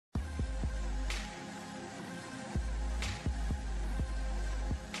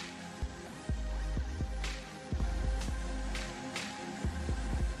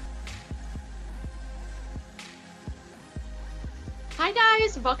Hi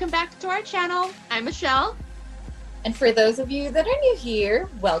guys, welcome back to our channel. I'm Michelle. And for those of you that are new here,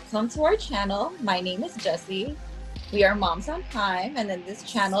 welcome to our channel. My name is Jessie. We are Moms on Crime, and in this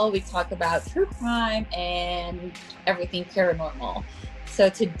channel we talk about true crime and everything paranormal. So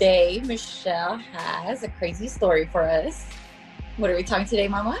today Michelle has a crazy story for us. What are we talking today,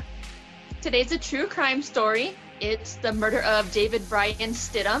 Mama? Today's a true crime story. It's the murder of David Brian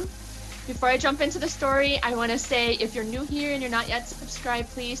Stidham. Before I jump into the story, I want to say if you're new here and you're not yet subscribed,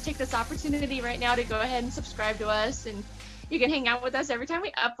 please take this opportunity right now to go ahead and subscribe to us, and you can hang out with us every time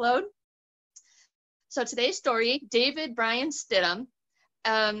we upload. So today's story, David Brian Stidham,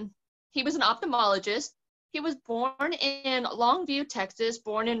 he was an ophthalmologist. He was born in Longview, Texas,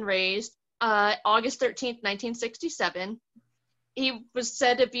 born and raised August 13th, 1967. He was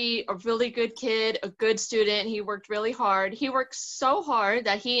said to be a really good kid, a good student. He worked really hard. He worked so hard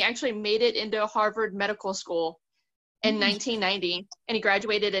that he actually made it into Harvard Medical School in 1990, and he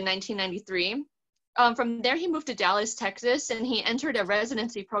graduated in 1993. From there, he moved to Dallas, Texas, and he entered a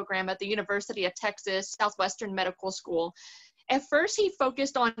residency program at the University of Texas Southwestern Medical School. At first, he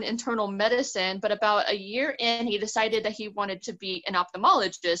focused on internal medicine, but about a year in, he decided that he wanted to be an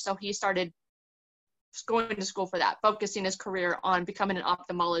ophthalmologist, so he started going to school for that, focusing his career on becoming an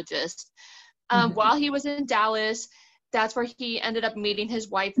ophthalmologist. While he was in Dallas, that's where he ended up meeting his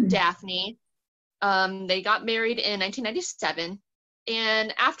wife, Daphne. They got married in 1997.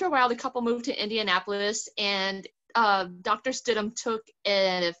 And after a while, the couple moved to Indianapolis, and Dr. Stidham took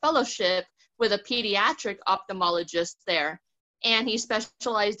a fellowship with a pediatric ophthalmologist there. And he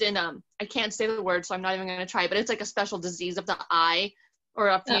specialized in, I can't say the word, so I'm not even going to try, but it's like a special disease of the eye, or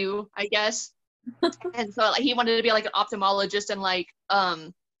a few, I guess. And so he wanted to be like an ophthalmologist and like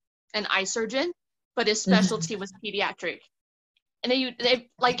an eye surgeon, but his specialty was pediatric. And they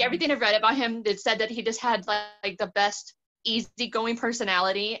like everything I've read about him, it said that he just had like the best easygoing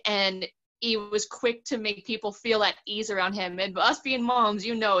personality, and he was quick to make people feel at ease around him. And us being moms,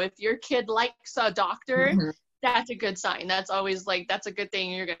 you know, if your kid likes a doctor, that's a good sign. That's always like, that's a good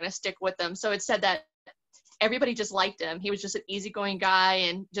thing. You're going to stick with them. So it said that everybody just liked him. He was just an easygoing guy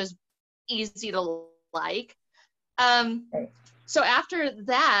and just easy to like. So after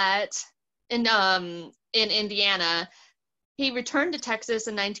that, in Indiana, he returned to Texas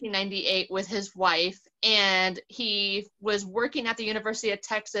in 1998 with his wife, and he was working at the University of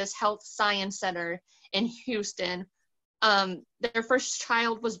Texas Health Science Center in Houston. Their first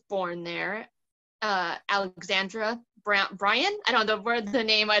child was born there, Alexandra Brian. I don't know the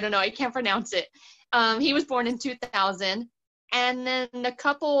name. I don't know. I can't pronounce it. He was born in 2000. And then the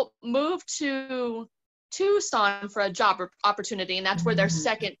couple moved to Tucson for a job opportunity, and that's where their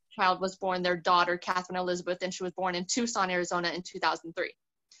second child was born, their daughter, Catherine Elizabeth, and she was born in Tucson, Arizona in 2003.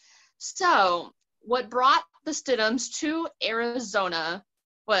 So what brought the Stidhams to Arizona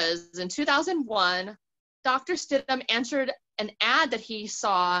was in 2001, Dr. Stidham answered an ad that he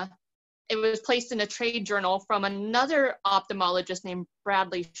saw. It was placed in a trade journal from another ophthalmologist named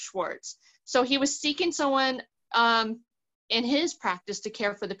Bradley Schwartz. So he was seeking someone in his practice to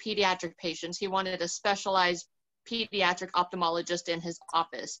care for the pediatric patients. He wanted a specialized pediatric ophthalmologist in his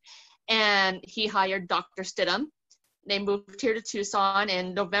office. And he hired Dr. Stidham. They moved here to Tucson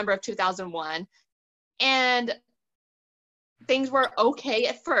in November of 2001. And things were okay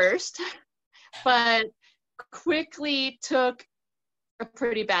at first, but quickly took a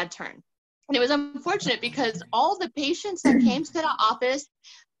pretty bad turn. And it was unfortunate because all the patients that came to the office,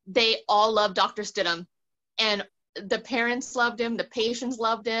 they all loved Dr. Stidham. And the parents loved him, the patients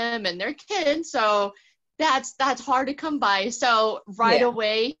loved him, and their kids. So that's hard to come by. So right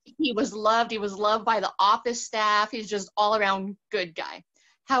away, he was loved. He was loved by the office staff. He's just all around good guy.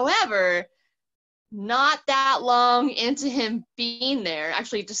 However, not that long into him being there,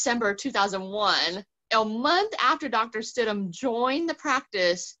 actually December 2001, a month after Dr. Stidham joined the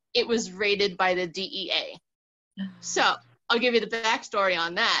practice, it was raided by the DEA. So I'll give you the backstory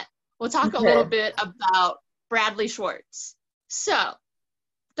on that. We'll talk a little bit about Bradley Schwartz. So,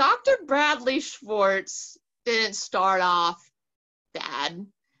 Dr. Bradley Schwartz didn't start off bad.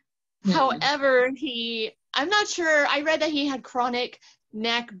 However, I'm not sure, I read that he had chronic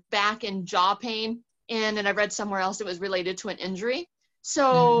neck, back, and jaw pain, and then I read somewhere else it was related to an injury.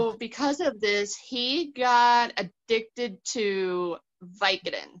 So, because of this, he got addicted to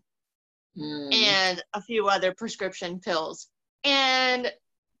Vicodin and a few other prescription pills. And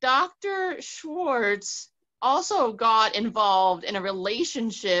Dr. Schwartz also got involved in a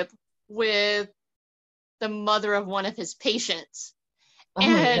relationship with the mother of one of his patients.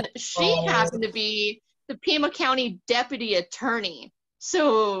 And she happened to be the Pima County deputy attorney.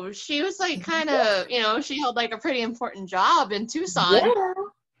 So she was like kind of, she held like a pretty important job in Tucson. Yeah.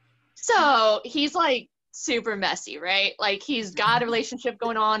 So he's like super messy, right? Like he's got a relationship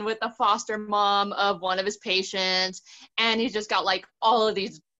going on with the foster mom of one of his patients, and he's just got like all of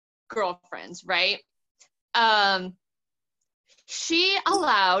these girlfriends, right? Um, she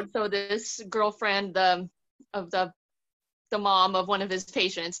allowed, so this girlfriend, of the mom of one of his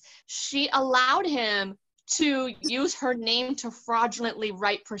patients, she allowed him to use her name to fraudulently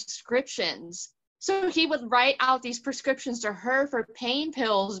write prescriptions. So he would write out these prescriptions to her for pain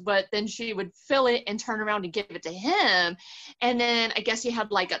pills, but then she would fill it and turn around and give it to him. And then I guess he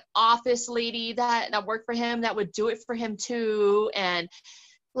had like an office lady that worked for him that would do it for him too. And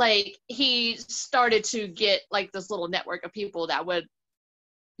like he started to get like this little network of people that would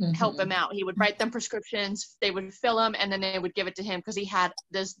help him out. He would write them prescriptions, they would fill them, and then they would give it to him because he had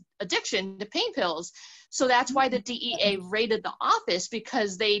this addiction to pain pills. So that's why the DEA raided the office,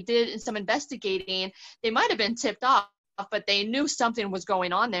 because they did some investigating. They might have been tipped off, but they knew something was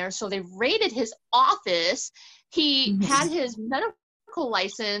going on there. So they raided his office. He had his medical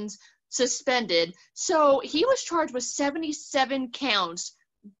license suspended. So he was charged with 77 counts,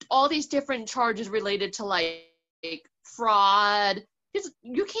 all these different charges related to like fraud.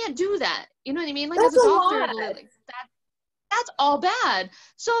 You can't do that. You know what I mean? Like That's as a a doctor, lot. like, that's all bad.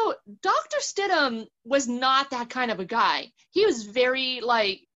 So Dr. Stidham was not that kind of a guy. He was very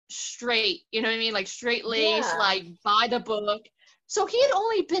like straight, you know what I mean? Like straight laced, like by the book. So he had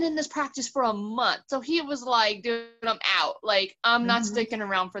only been in this practice for a month. So he was like, dude, I'm out. Like, I'm not sticking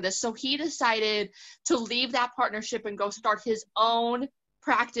around for this. So he decided to leave that partnership and go start his own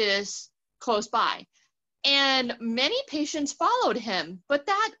practice close by. And many patients followed him, but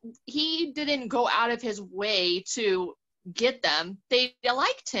that he didn't go out of his way to get them. They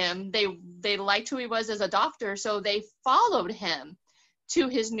liked him. They liked who he was as a doctor, so they followed him to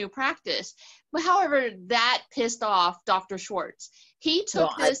his new practice. But however, that pissed off Dr. Schwartz. He took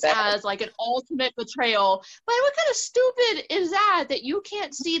this as like an ultimate betrayal. But what kind of stupid is that you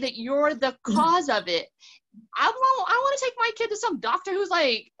can't see that you're the cause of it? I want to take my kid to some doctor who's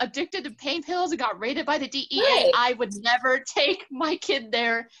like addicted to pain pills and got raided by the DEA. Right. I would never take my kid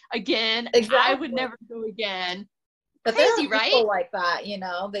there again. Exactly. I would never go again. But Crazy, there are right? people like that,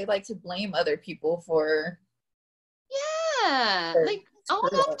 they like to blame other people for. Yeah, like own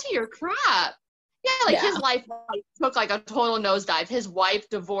up to your crap. Yeah, like his life took like a total nosedive. His wife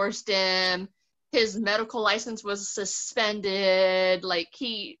divorced him. His medical license was suspended. Like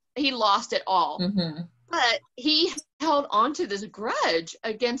he lost it all. But he held on to this grudge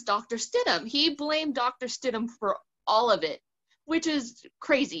against Dr. Stidham. He blamed Dr. Stidham for all of it, which is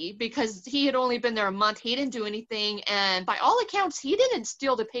crazy because he had only been there a month. He didn't do anything. And by all accounts, he didn't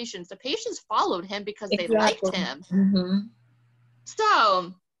steal the patients. The patients followed him because they liked him.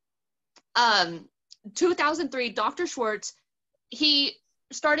 So, 2003, Dr. Schwartz, he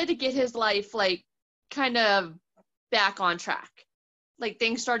started to get his life like kind of back on track. Like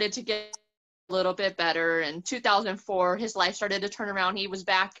things started to get a little bit better. In 2004, his life started to turn around. He was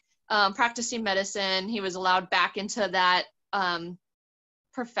back practicing medicine. He was allowed back into that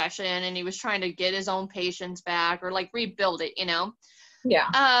profession, and he was trying to get his own patients back or like rebuild it,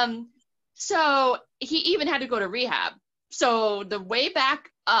 So he even had to go to rehab. So the way back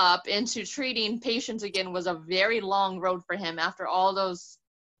up into treating patients again was a very long road for him after all those,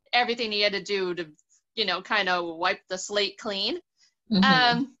 everything he had to do to, kind of wipe the slate clean.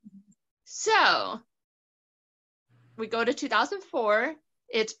 So we go to 2004.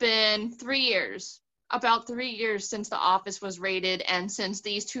 It's been 3 years, about 3 years since the office was raided and since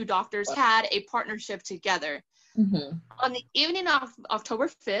these two doctors had a partnership together. On the evening of October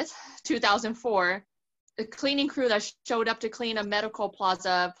 5th, 2004, the cleaning crew that showed up to clean a medical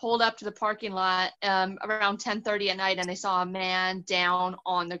plaza pulled up to the parking lot around 10:30 at night, and they saw a man down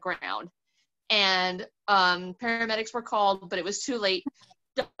on the ground. And paramedics were called, but it was too late.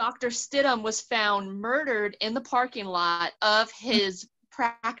 Dr. Stidham was found murdered in the parking lot of his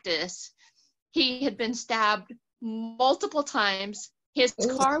practice. He had been stabbed multiple times. His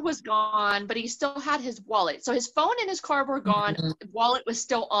car was gone, but he still had his wallet. So his phone and his car were gone. The wallet was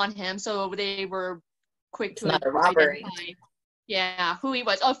still on him, so they were quick to identify who he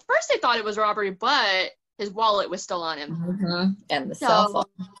was. Oh, at first they thought it was robbery, but his wallet was still on him. And the cell phone.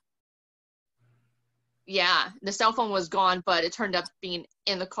 Yeah, the cell phone was gone, but it turned up being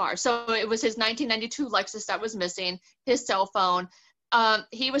in the car. So it was his 1992 Lexus that was missing, his cell phone.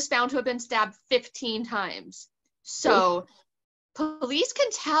 He was found to have been stabbed 15 times. So police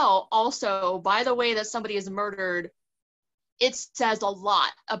can tell also by the way that somebody is murdered. It says a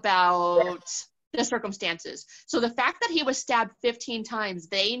lot about the circumstances. So the fact that he was stabbed 15 times,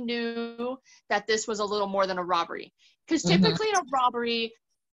 they knew that this was a little more than a robbery. Because typically in a robbery,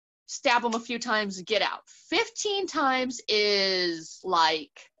 stab him a few times, get out. 15 times is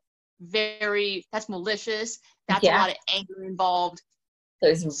like that's malicious. That's a lot of anger involved.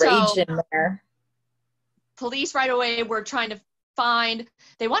 There's rage in there. Police right away were trying to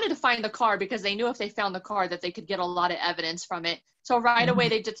they wanted to find the car because they knew if they found the car that they could get a lot of evidence from it. So right away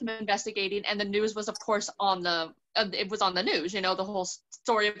they did some investigating, and the news was of course on the it was on the news, you know, the whole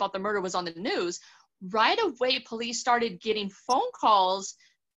story about the murder was on the news. Right away police started getting phone calls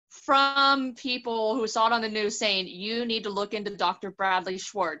from people who saw it on the news saying, you need to look into Dr. Bradley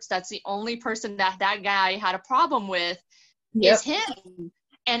Schwartz. That's the only person that guy had a problem with is him.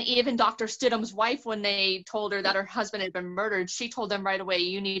 And even Dr. Stidham's wife, when they told her that her husband had been murdered, she told them right away,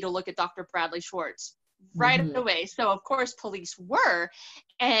 you need to look at Dr. Bradley Schwartz. Right away. So, of course, police were.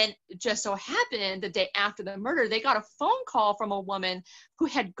 And just so happened the day after the murder, they got a phone call from a woman who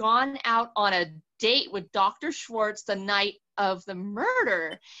had gone out on a date with Dr. Schwartz the night of the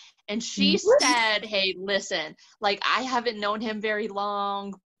murder. And she said, hey, listen, like, I haven't known him very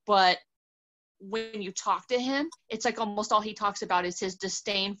long, but when you talk to him, it's like almost all he talks about is his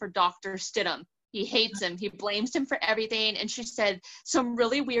disdain for Dr. Stidham. He hates him. He blames him for everything. And she said some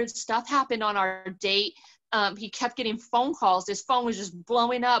really weird stuff happened on our date. He kept getting phone calls. His phone was just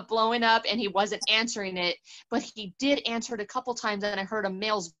blowing up, and he wasn't answering it. But he did answer it a couple times, and I heard a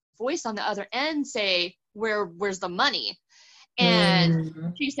male's voice on the other end say, where's the money?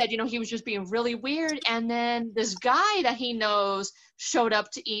 And she said, you know, he was just being really weird. And then this guy that he knows showed up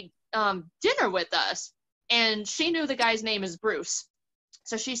to eat dinner with us, and she knew the guy's name is Bruce.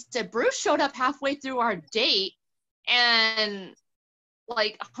 So she said Bruce showed up halfway through our date and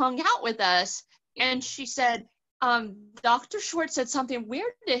like hung out with us, and she said Dr. Schwartz said something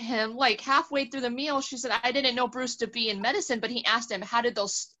weird to him like halfway through the meal. She said, I didn't know Bruce to be in medicine, but he asked him, how did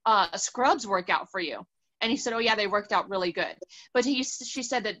those scrubs work out for you? And he said, oh yeah, they worked out really good. But she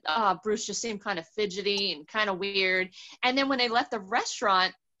said that Bruce just seemed kind of fidgety and kind of weird. And then when they left the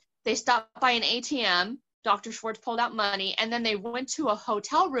restaurant, they stopped by an ATM. Dr. Schwartz pulled out money, and then they went to a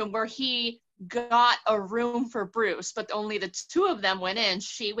hotel room where he got a room for Bruce, but only the two of them went in.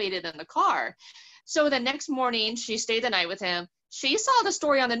 She waited in the car. So the next morning, she stayed the night with him. She saw the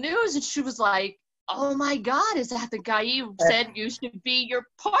story on the news, and she was like, oh my God, is that the guy you said used to be your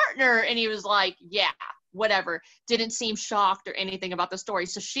partner? And he was like, yeah, whatever. Didn't seem shocked or anything about the story.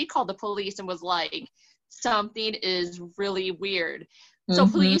 So she called the police and was like, something is really weird. So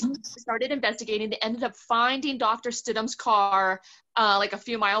police started investigating. They ended up finding Dr. Stidham's car like a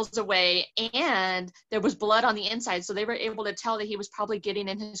few miles away, and there was blood on the inside. So they were able to tell that he was probably getting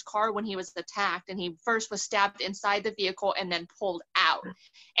in his car when he was attacked, and he first was stabbed inside the vehicle and then pulled out.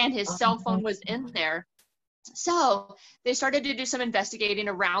 And his cell phone was in there. So they started to do some investigating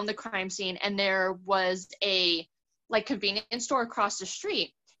around the crime scene, and there was a like convenience store across the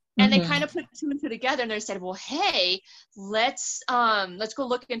street. And they kind of put two and two together, and they said, well, hey, let's go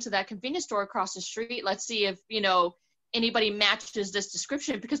look into that convenience store across the street. Let's see if, you know, anybody matches this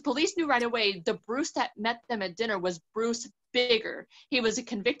description, because police knew right away the Bruce that met them at dinner was Bruce Bigger. He was a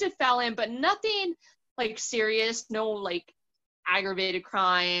convicted felon, but nothing like serious, no like aggravated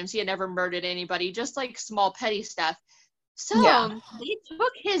crimes. He had never murdered anybody, just like small petty stuff. So they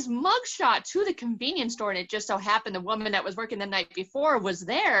took his mugshot to the convenience store, and it just so happened the woman that was working the night before was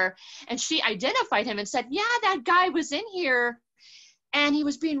there, and she identified him and said, yeah, that guy was in here, and he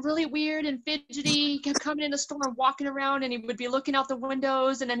was being really weird and fidgety. He kept coming in the store and walking around, and he would be looking out the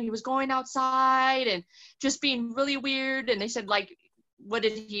windows, and then he was going outside and just being really weird. And they said, like, what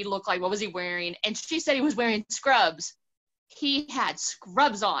did he look like? What was he wearing? And she said he was wearing scrubs. He had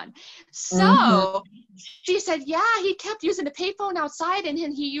scrubs on. So she said, yeah, he kept using the payphone outside, and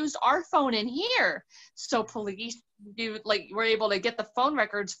then he used our phone in here. So police were able to get the phone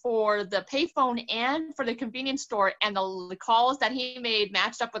records for the payphone and for the convenience store, and the calls that he made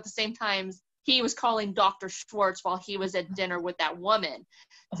matched up with the same times he was calling Dr. Schwartz while he was at dinner with that woman.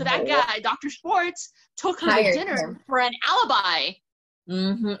 So that guy, Dr. Schwartz, took her to dinner for an alibi.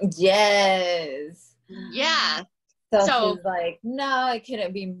 Yes. Yeah. So she's like, no, it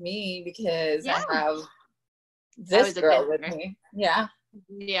couldn't be me because I have this girl with me. Yeah.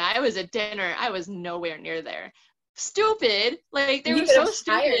 Yeah, I was at dinner. I was nowhere near there. Stupid. Like, they were so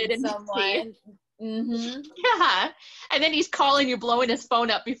stupid. And someone. Yeah. And then he's calling you, blowing his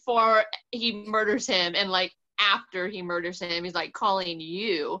phone up before he murders him. And like after he murders him, he's like calling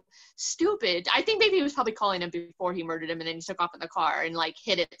you. Stupid. I think maybe he was probably calling him before he murdered him, and then he took off in the car and like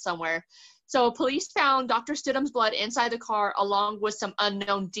hid it somewhere. So police found Dr. Stidham's blood inside the car along with some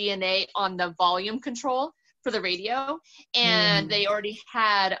unknown DNA on the volume control for the radio. And they already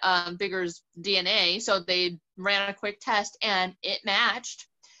had Bigger's DNA. So they ran a quick test and it matched.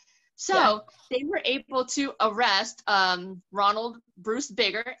 So they were able to arrest Ronald Bruce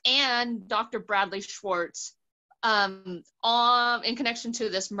Bigger and Dr. Bradley Schwartz in connection to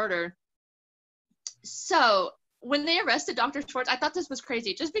this murder. So when they arrested Dr. Schwartz, I thought this was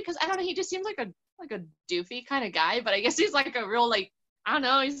crazy just because, I don't know, he just seems like a doofy kind of guy, but I guess he's like a real, like, I don't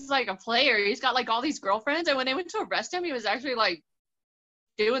know, he's like a player. He's got like all these girlfriends, and when they went to arrest him, he was actually like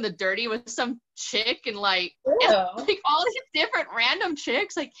doing the dirty with some chick and like all these different random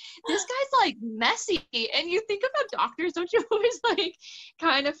chicks. Like, this guy's like messy. And you think about doctors, don't you always like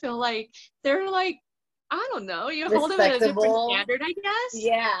kind of feel like they're like, I don't know, you hold them at a different standard, I guess.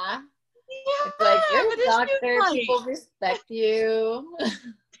 Yeah. Yeah, it's like, you're a doctor, like, people respect you.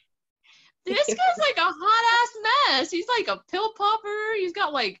 This guy's like a hot ass mess. He's like a pill popper. He's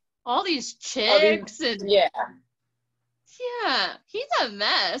got like all these chicks and yeah, he's a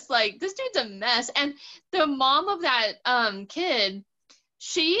mess. Like, this dude's a mess. And the mom of that kid,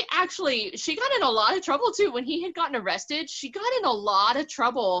 she got in a lot of trouble too when he had gotten arrested. She got in a lot of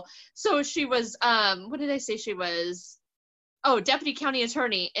trouble. So she was what did I say she was? Oh, deputy county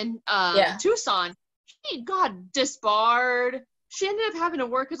attorney in Tucson. She got disbarred. She ended up having to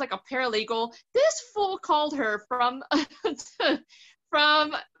work as like a paralegal. This fool called her from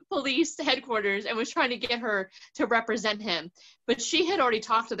police headquarters and was trying to get her to represent him. But she had already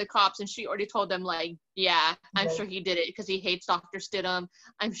talked to the cops and she already told them, like, yeah, I'm sure he did it because he hates Dr. Stidham.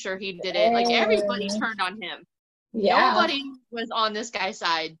 I'm sure he did it. Like, everybody turned on him. Yeah. Nobody was on this guy's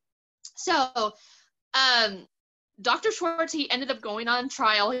side. So, Dr. Schwartz, he ended up going on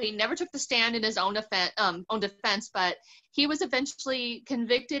trial. He never took the stand in his own defense, but he was eventually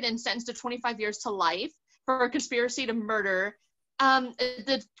convicted and sentenced to 25 years to life for a conspiracy to murder.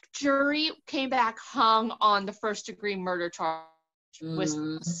 The jury came back hung on the first-degree murder charge, which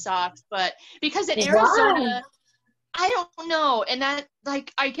sucks. But because in Arizona, I don't know. And that,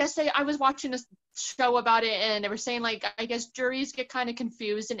 like, I guess I was watching a show about it, and they were saying, like, I guess juries get kind of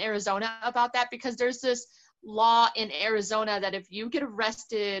confused in Arizona about that because there's this law in Arizona that if you get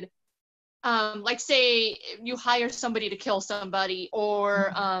arrested, like say you hire somebody to kill somebody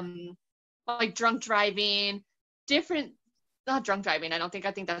or like drunk driving, not drunk driving, I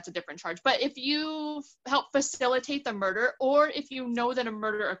think that's a different charge, but if you help facilitate the murder or if you know that a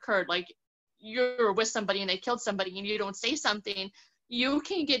murder occurred, like you're with somebody and they killed somebody and you don't say something, you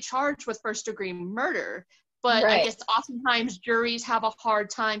can get charged with first degree murder. But I guess oftentimes juries have a hard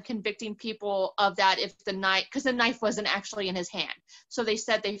time convicting people of that if because the knife wasn't actually in his hand. So they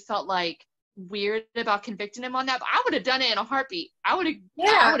said they felt like weird about convicting him on that. But I would have done it in a heartbeat. I would have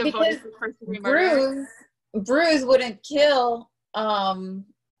voted for first degree murder. Bruce wouldn't kill the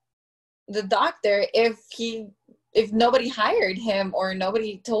doctor if nobody hired him or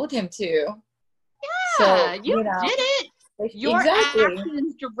nobody told him to. Yeah, so, you did it. Your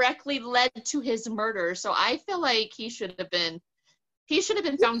actions directly led to his murder, so I feel like he should have been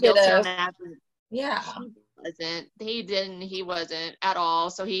found guilty on that. Yeah, he wasn't at all.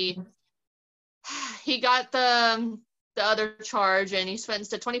 So he got the other charge and he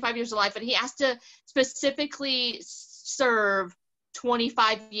sentenced to 25 years of life, and he has to specifically serve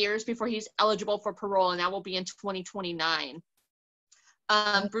 25 years before he's eligible for parole, and that will be in 2029.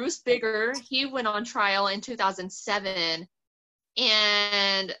 Bruce Bigger, he went on trial in 2007,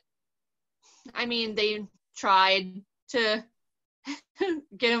 and I mean, they tried to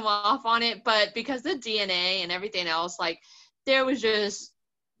get him off on it, but because the DNA and everything else, like, there was just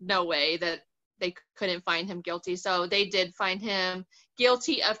no way that they couldn't find him guilty. So they did find him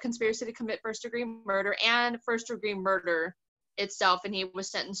guilty of conspiracy to commit first-degree murder and first-degree murder itself, and he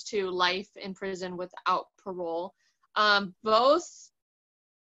was sentenced to life in prison without parole. Both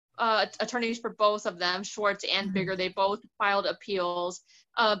attorneys for both of them, Schwartz and Bigger, they both filed appeals.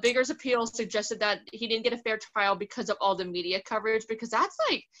 Bigger's appeal suggested that he didn't get a fair trial because of all the media coverage, because that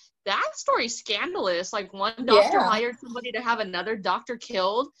story's scandalous. Like, one doctor hired somebody to have another doctor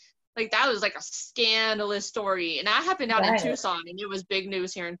killed. Like, that was like a scandalous story, and that happened out in Tucson, and it was big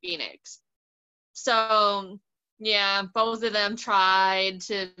news here in Phoenix. So yeah, both of them tried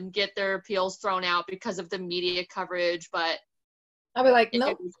to get their appeals thrown out because of the media coverage, but I'll be like,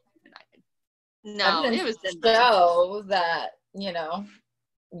 nope. No, it was show that,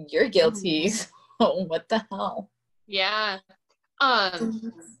 you're guilty. So what the hell? Yeah.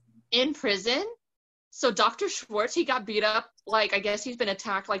 In prison, so Dr. Schwartz, he got beat up. Like, I guess he's been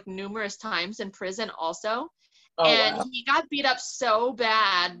attacked like numerous times in prison also. Oh, And wow. he got beat up so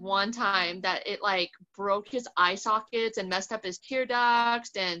bad one time that it like broke his eye sockets and messed up his tear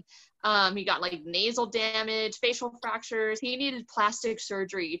ducts, and he got like nasal damage, facial fractures. He needed plastic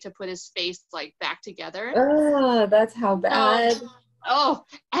surgery to put his face like back together. Oh, that's how So, bad. oh,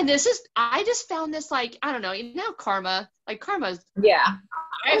 and I just found this like, I don't know, you know, karma's, Yeah.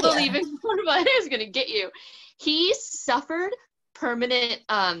 I Oh, yeah. believe in karma is going to get you. He suffered permanent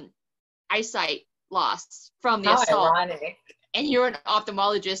eyesight loss from the How assault. ironic. And you're an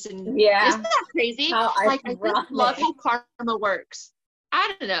ophthalmologist, and isn't Yeah. that crazy? How Like, I just love ironic. how karma works.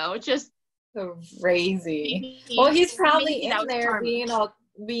 I don't know, it's just Crazy. Well, he's maybe probably that in was there karma.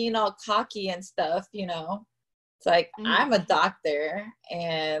 being all cocky and stuff, you know. It's like, Mhm. I'm a doctor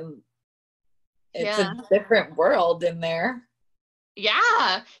and it's a Yeah. different world in there.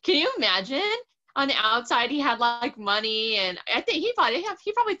 Yeah. Can you imagine? On the outside, he had like money, and I think he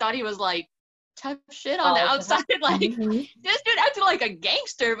probably thought he was like tough shit on the All outside. that. Like, Mhm. this dude acted like a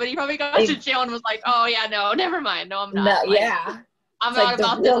gangster, but he probably got to jail and was like, "Oh yeah, no, never mind. No, I'm not. No, Like, yeah. I'm It's not like the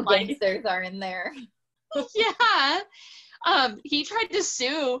about this real life." gangsters are in there. Yeah. He tried to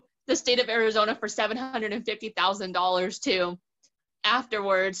sue the state of Arizona for $750,000 too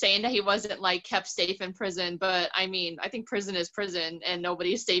afterwards, saying that he wasn't like kept safe in prison. But I mean, I think prison is prison and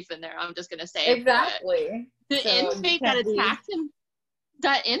nobody's safe in there. I'm just gonna say. But Exactly. the So you inmate that can't be.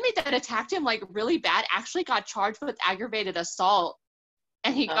 attacked him like really bad actually got charged with aggravated assault,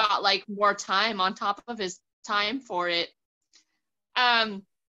 and he Uh, got like more time on top of his time for it.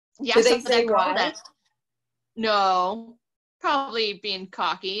 Yeah, did so they say that girl why? that no, probably being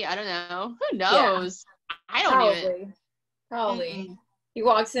cocky. I don't know. Who Yeah, knows? I don't even. probably. Probably. Mm-mm. He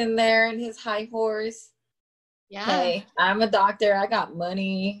walks in there in his high horse. Yeah. Hey, I'm a doctor. I got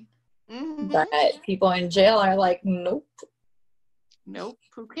money. But Mm-hmm. people in jail are like, nope. Nope.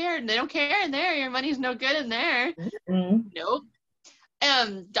 Who cared? They don't care in there. Your money's no good in there. Mm. Nope.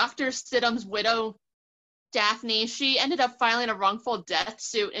 Dr. Stidham's widow, Daphne, she ended up filing a wrongful death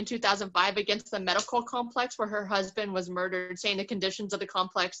suit in 2005 against the medical complex where her husband was murdered, saying the conditions of the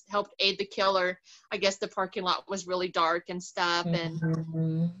complex helped aid the killer. I guess the parking lot was really dark and stuff, and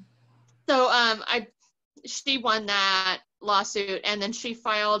Mm-hmm. so she won that lawsuit, and then she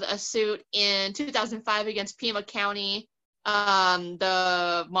filed a suit in 2005 against Pima County,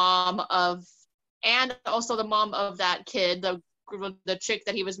 the mom of, and also the mom of that kid, the chick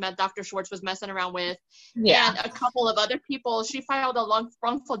that Dr. Schwartz was messing around with, Yeah. and a couple of other people. She filed a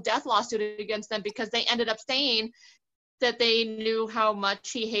wrongful death lawsuit against them because they ended up saying that they knew how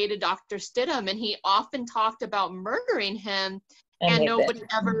much he hated Dr. Stidham, and he often talked about murdering him, And and they nobody did.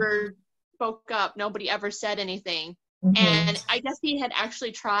 ever spoke up. Nobody ever said anything. Mm-hmm. And I guess he had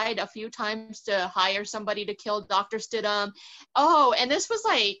actually tried a few times to hire somebody to kill Dr. Stidham. Oh, and this was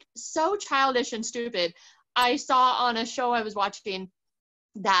like so childish and stupid. I saw on a show I was watching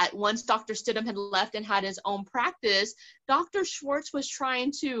that once Dr. Stidham had left and had his own practice, Dr. Schwartz was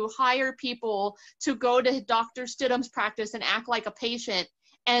trying to hire people to go to Dr. Stidham's practice and act like a patient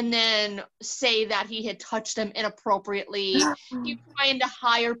and then say that he had touched them inappropriately. He was trying to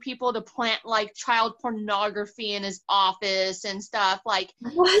hire people to plant like child pornography in his office and stuff. Like,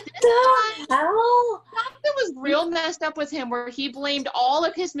 What this the hell? something was real messed up with him where he blamed all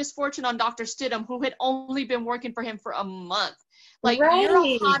of his misfortune on Dr. Stidham, who had only been working for him for a month. Like, you're a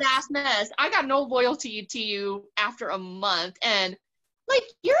Right. hot ass mess. I got no loyalty to you after a month. And like,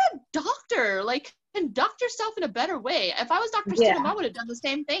 you're a doctor. Like, conduct yourself in a better way. If I was Dr. Stidham, Yeah. I would have done the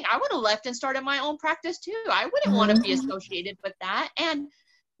same thing. I would have left and started my own practice too. I wouldn't want to be Mhm. associated with that. And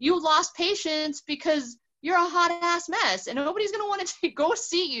you lost patients because you're a hot ass mess, and nobody's gonna want to go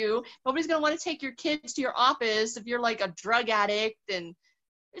see you. Nobody's gonna want to take your kids to your office if you're like a drug addict. And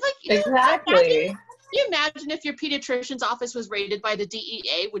like, Exactly. you imagine if your pediatrician's office was raided by the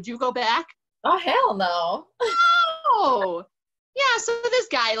DEA, would you go back? Oh, hell no. Oh, yeah. So this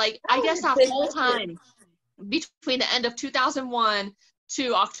guy, like, I I guess would that take whole my kid. time between the end of 2001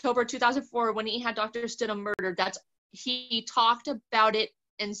 to October 2004, when he had Dr. Stidham murdered, he talked about it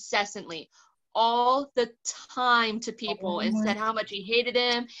incessantly, all the time, to people, Oh and my. said how much he hated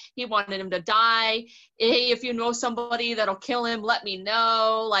him. He wanted him to die. Hey, if you know somebody that'll kill him, let me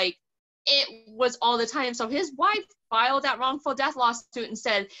know. Like, it was all the time. So his wife filed that wrongful death lawsuit and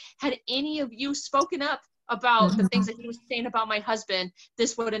said, had any of you spoken up about the things Mhm. that he was saying about my husband,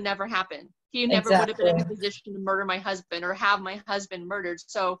 this would have never happened. He never would have been in Exactly. a position to murder my husband or have my husband murdered.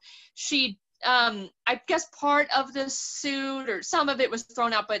 So she, I guess part of the suit or some of it was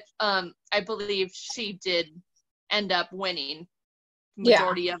thrown out, but I believe she did end up winning Yeah.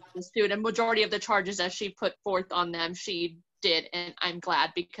 majority of the suit, and majority of the charges that she put forth on them, she did, and I'm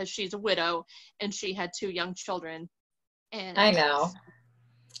glad because she's a widow and she had 2 young children. And I know.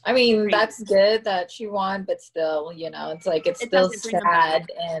 I mean, crazy. that's good that she won, but still, you know, it's like it's still sad,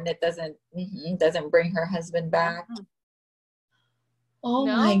 and it doesn't bring her husband back. Oh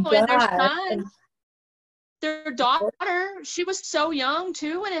my No, and their God. son, their daughter, she was so young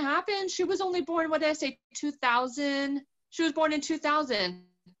too when it happened. She was only born, what did I say, 2000? She was born in 2000.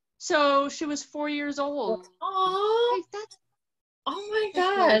 So she was 4 years old. Oh, Like, that's oh my really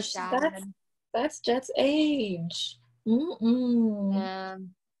gosh. sad. That's Jet's age. Yeah.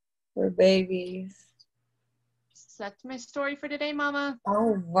 For babies. So that's my story for today, Mama.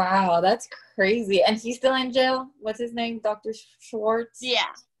 Oh wow, that's crazy. And he's still in jail? What's his name? Dr. Schwartz? Yeah.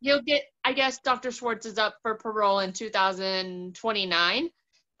 He'll get, I guess Dr. Schwartz is up for parole in 2029,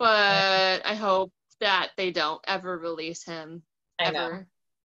 but I hope that they don't ever release him. I know. Ever.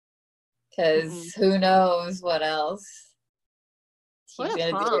 Because who knows what else he's What a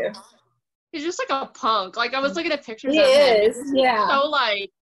gonna punk. do. He's just like a punk. Like, I was looking at pictures He of him. is, yeah. So, like,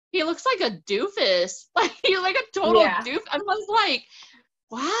 he looks like a doofus. Like, he's like a total doof. I was like,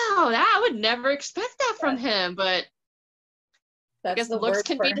 wow, I would never expect that from him. But that's I guess the looks word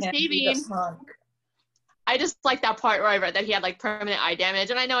can for be him. deceiving. He's a punk. I just like that part where I read that he had like permanent eye damage.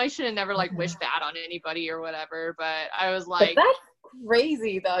 And I know I should have never like wished bad on anybody or whatever. But I was like. But that's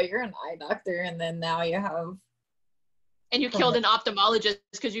crazy, though. You're an eye doctor, and then now you have. And you killed an ophthalmologist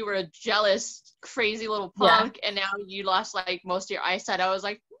because you were a jealous, crazy little punk, and now you lost like most of your eyesight. I was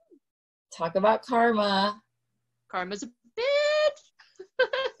like, talk about karma. Karma's a bitch.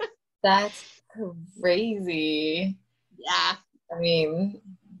 That's crazy. Yeah. I mean,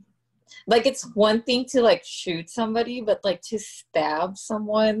 like, it's one thing to like shoot somebody, but like to stab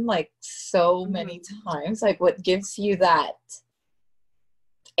someone like so many times, like what gives you that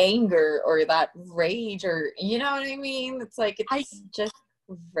anger or that rage, or you know what I mean? It's like it's just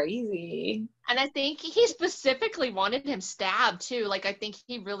crazy. And I think he specifically wanted him stabbed too. Like, I think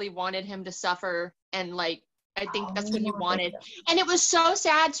he really wanted him to suffer, and like I think that's what he wanted. And it was so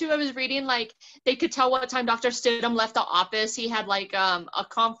sad too. I was reading, like, they could tell what time Dr. Stidham left the office. He had like a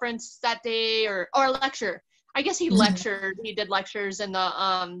conference that day, or a lecture. I guess he lectured. He did lectures in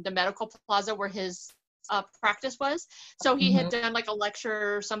the medical plaza where his practice was. So he had done like a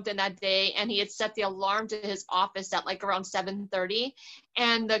lecture or something that day, and he had set the alarm to his office at like around 7:30,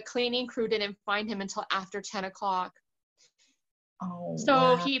 and the cleaning crew didn't find him until after 10 o'clock. Oh, so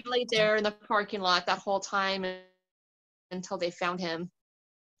wow. He laid there in the parking lot that whole time until they found him.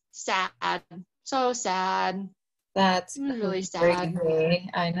 Sad. So sad. That's really crazy. sad.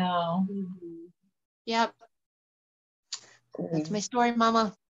 I know. Yep. That's my story,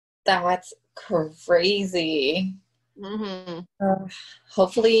 Mama. That's crazy.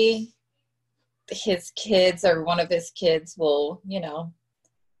 Hopefully his kids or one of his kids will, you know,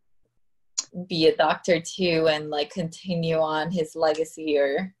 be a doctor too, and like continue on his legacy.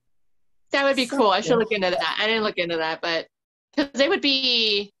 Or that would be cool. I should look into that. I didn't look into that, but because they would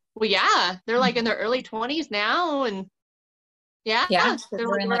be, well, yeah, they're like in their early 20s now, and they're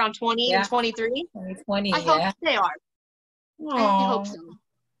like around 20 and 23. 2020, I hope they are. Aww. I hope so.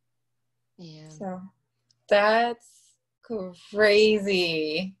 Yeah. So that's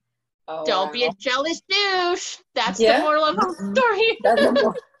crazy. Oh, don't be a jealous douche. That's the moral of the story.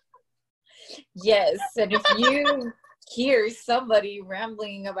 Yes, and if you hear somebody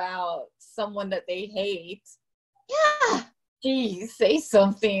rambling about someone that they hate, geez, say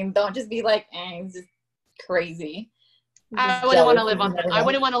something. Don't just be like, it's just crazy. I wouldn't want to live on that. I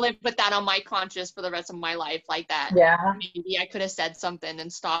wouldn't want to live with that on my conscience for the rest of my life, like that. Yeah. Maybe I could have said something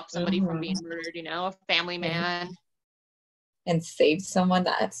and stopped somebody from being murdered, you know, a family man. And saved someone.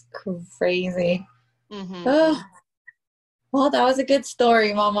 That's crazy. Oh. Well, that was a good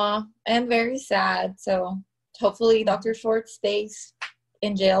story, Mama, and very sad. So hopefully Dr. Schwartz stays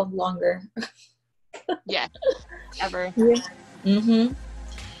in jail longer. Yeah, ever. Yeah.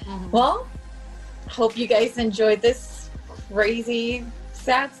 Well, hope you guys enjoyed this crazy,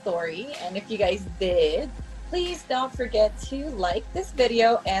 sad story. And if you guys did, please don't forget to like this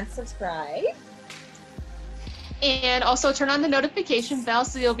video and subscribe. And also turn on the notification bell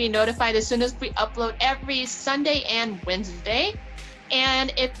so you'll be notified as soon as we upload every Sunday and Wednesday.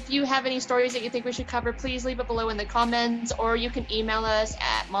 And if you have any stories that you think we should cover, please leave it below in the comments, or you can email us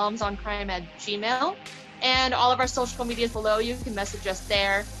at momsoncrime@gmail.com. And all of our social media is below. You can message us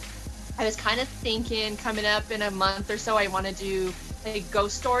there. I was kind of thinking coming up in a month or so, I want to do like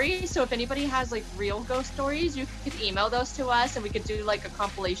ghost stories. So if anybody has like real ghost stories, you could email those to us and we could do like a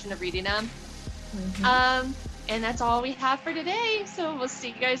compilation of reading them. And that's all we have for today. So we'll see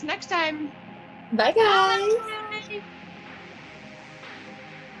you guys next time. Bye, guys.